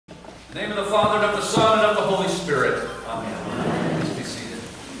In the name of the Father, and of the Son, and of the Holy Spirit. Amen. Please be seated.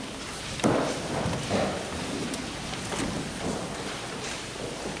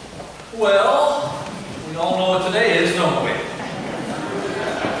 Well, we all know what today is, don't we?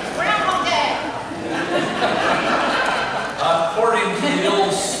 Groundhog Day. According to the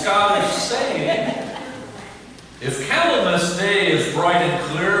old Scottish saying, if Candlemas Day is bright and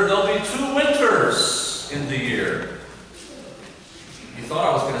clear, there'll be 2 winters in the year. You thought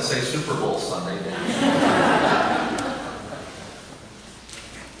I was going to say Super Bowl Sunday, didn't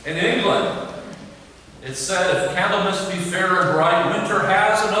you? In England, it said, if Candlemas be fair and bright, winter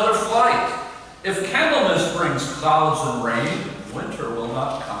has another flight. If Candlemas brings clouds and rain, winter will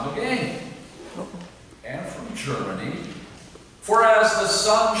not come again. And from Germany, for as the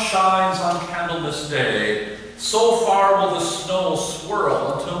sun shines on Candlemas Day, so far will the snow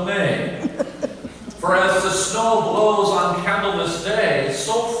swirl until May. For as the snow blows on Candlemas Day,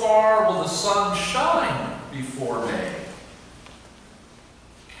 so far will the sun shine before May.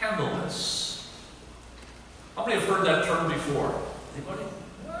 Candlemas. How many have heard that term before? Anybody?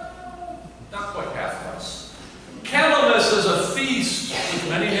 Well, not quite half of us. Candlemas is a feast with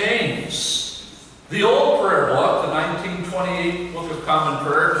many names. The old prayer book, the 1928 Book of Common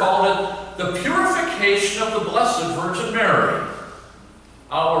Prayer, called it the Purification of the Blessed Virgin Mary.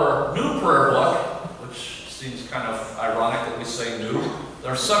 Our new prayer book, which seems kind of ironic that we say new,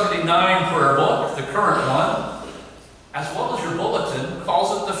 our 79 prayer book, the current one, as well as your bulletin,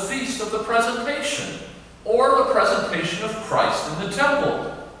 calls it the Feast of the Presentation, or the Presentation of Christ in the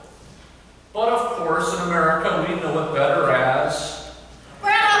Temple. But of course, in America, we know it better as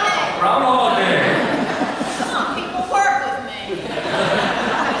Groundhog Day. Groundhog Day. Come on, people, work with me.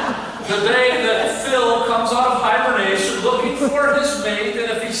 The day that Phil comes out of hibernation looking for his mate,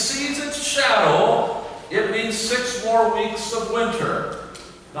 and if he sees its shadow, it means 6 more weeks of winter.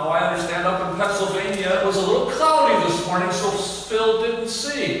 Now, I understand up in Pennsylvania it was a little cloudy this morning, so Phil didn't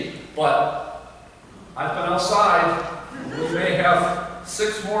see. But I've been outside. We may have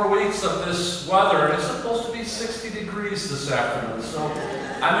 6 more weeks of this weather, and it's supposed to be 60 degrees this afternoon, so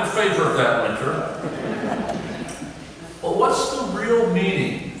I'm in favor of that winter. But what's the real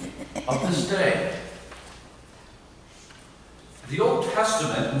meaning of this day? The Old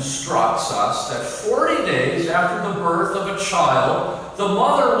Testament instructs us that 40 days after the birth of a child, the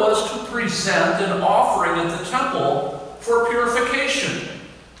mother was to present an offering at the temple for purification.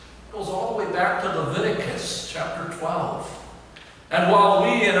 It goes all the way back to Leviticus chapter 12. And while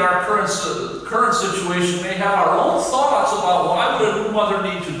we in our current situation may have our own thoughts about why would a new mother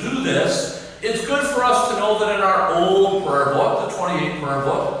need to do this, it's good for us to know that in our old prayer book, the 28 prayer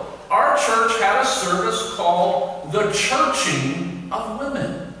book, our church had a service called the Churching of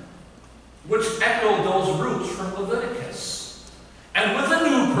Women, which echoed those roots from Leviticus. And with the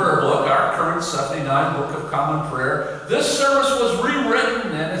new prayer book, our current 79 Book of Common Prayer, this service was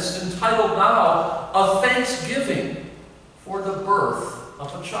rewritten, and it's entitled now, A Thanksgiving for the Birth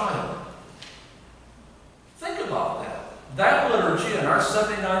of a Child. Think about that. That liturgy in our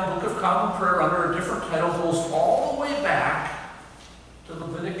 79 Book of Common Prayer under a different title goes all the way back to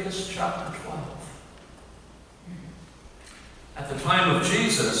Leviticus chapter 12. At the time of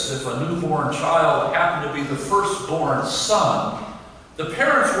Jesus, if a newborn child happened to be the firstborn son, the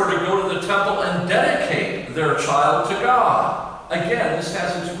parents were to go to the temple and dedicate their child to God. Again, this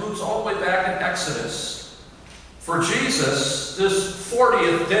has its roots all the way back in Exodus. For Jesus, this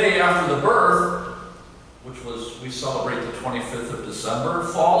 40th day after the birth, which was, we celebrate the 25th of December,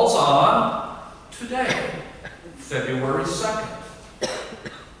 falls on today, February 2nd.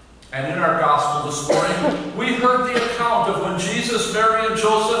 And in our gospel this morning, we heard the account of when Jesus, Mary, and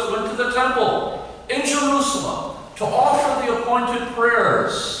Joseph went to the temple in Jerusalem to offer the appointed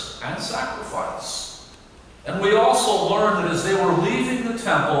prayers and sacrifice. And we also learned that as they were leaving the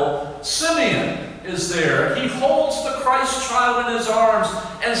temple, Simeon is there. He holds the Christ child in his arms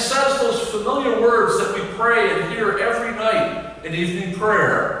and says those familiar words that we pray and hear every night in evening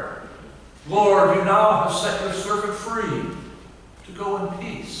prayer. Lord, you now have set your servant free to go in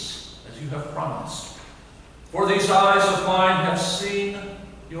peace, as you have promised. For these eyes of mine have seen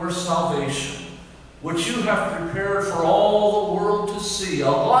your salvation, which you have prepared for all the world to see, a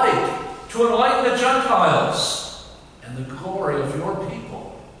light to enlighten the Gentiles, and the glory of your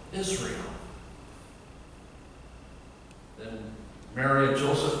people, Israel. Then Mary and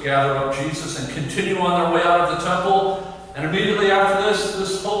Joseph gather up Jesus and continue on their way out of the temple, and immediately after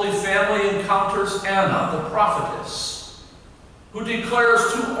this holy family encounters Anna, the prophetess, who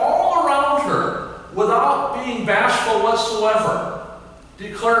declares to all around her, without being bashful whatsoever,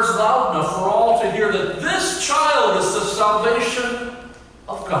 declares loud enough for all to hear that this child is the salvation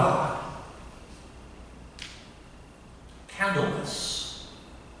of God.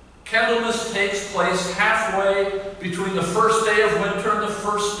 place halfway between the first day of winter and the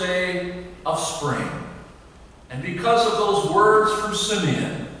first day of spring. And because of those words from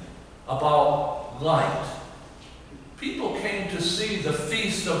Simeon about light, people came to see the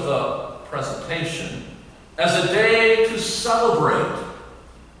Feast of the Presentation as a day to celebrate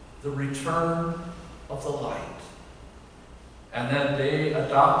the return of the light. And then they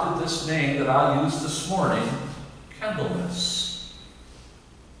adopted this name that I used this morning, Candlemas.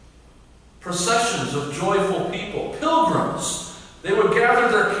 Processions of joyful people, pilgrims, they would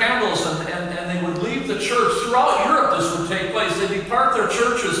gather their candles and they would leave the church. Throughout Europe this would take place. They'd depart their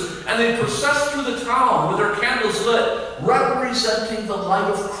churches and they'd process through the town with their candles lit, representing the light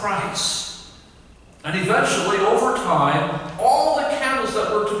of Christ. And eventually, over time, all the candles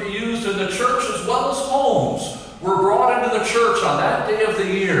that were to be used in the church as well as homes were brought into the church on that day of the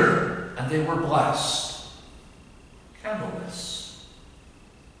year, and they were blessed. Candlemas.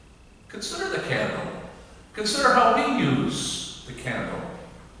 Consider the candle. Consider how we use the candle.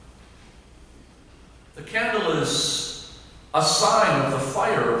 The candle is a sign of the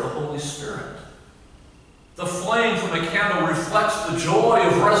fire of the Holy Spirit. The flame from the candle reflects the joy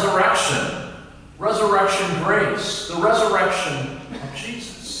of resurrection. Resurrection grace, the resurrection of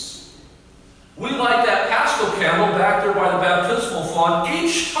Jesus. We light that Paschal candle back there by the baptismal font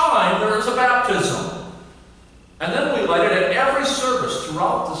each time there is a baptism. And then we light it at every service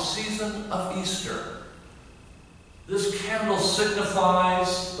throughout the season of Easter. This candle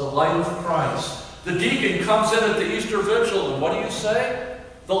signifies the light of Christ. The deacon comes in at the Easter Vigil, and what do you say?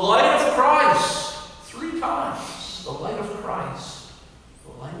 The light of Christ. 3 times. The light of Christ.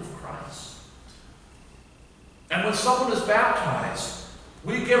 The light of Christ. And when someone is baptized,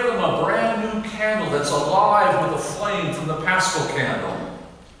 we give them a brand new candle that's alive with a flame from the Paschal candle.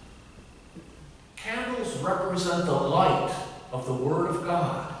 Candles represent the light of the Word of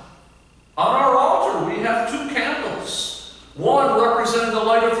God. On our altar, we have 2 candles. One representing the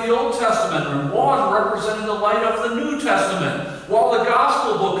light of the Old Testament, and one representing the light of the New Testament, while the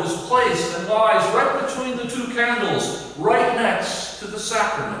Gospel book is placed and lies right between the 2 candles, right next to the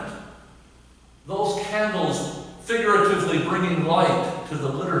sacrament. Those candles figuratively bringing light to the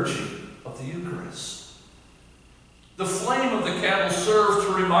liturgy of the Eucharist. The flame of the candle serves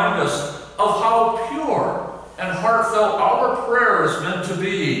to remind us of how pure and heartfelt our prayer is meant to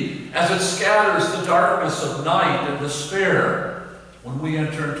be as it scatters the darkness of night and despair when we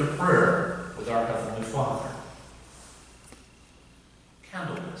enter into prayer with our Heavenly Father.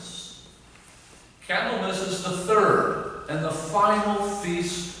 Candlemas. Candlemas is the 3rd and the final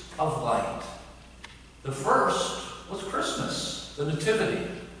feast of light. The first was Christmas, the Nativity.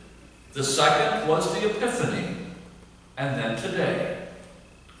 The second was the Epiphany. And then today,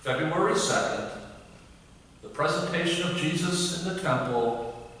 February 2nd, the presentation of Jesus in the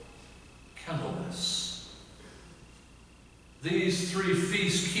temple, Candlemas. These 3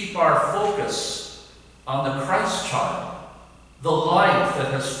 feasts keep our focus on the Christ child, the light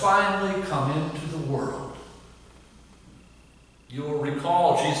that has finally come into the world. You will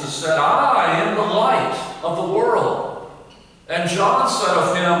recall Jesus said, I am the light of the world. And John said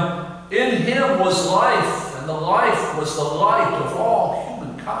of him, in him was life, and the life was the light of all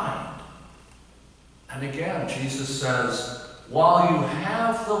humankind. And again, Jesus says, while you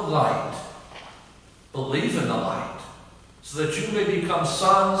have the light, believe in the light, so that you may become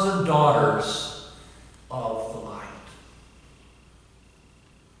sons and daughters of the light.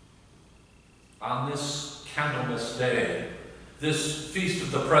 On this Candlemas Day, this Feast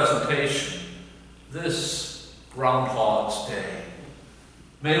of the Presentation, this Groundhog's Day,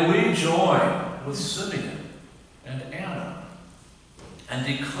 may we join with Simeon and Anna and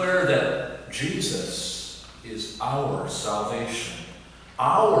declare that Jesus is our salvation,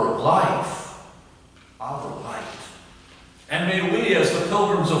 our life, our light. And may we, as the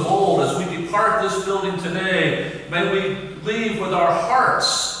pilgrims of old, as we depart this building today, may we leave with our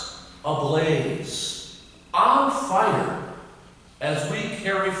hearts ablaze, on fire, as we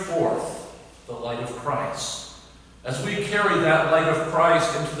carry forth the light of Christ, as we carry that light of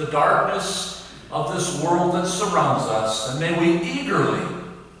Christ into the darkness of this world that surrounds us, and may we eagerly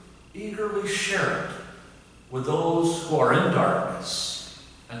share it with those who are in darkness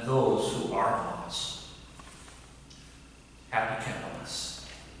and those who are lost. Happy Candlemas.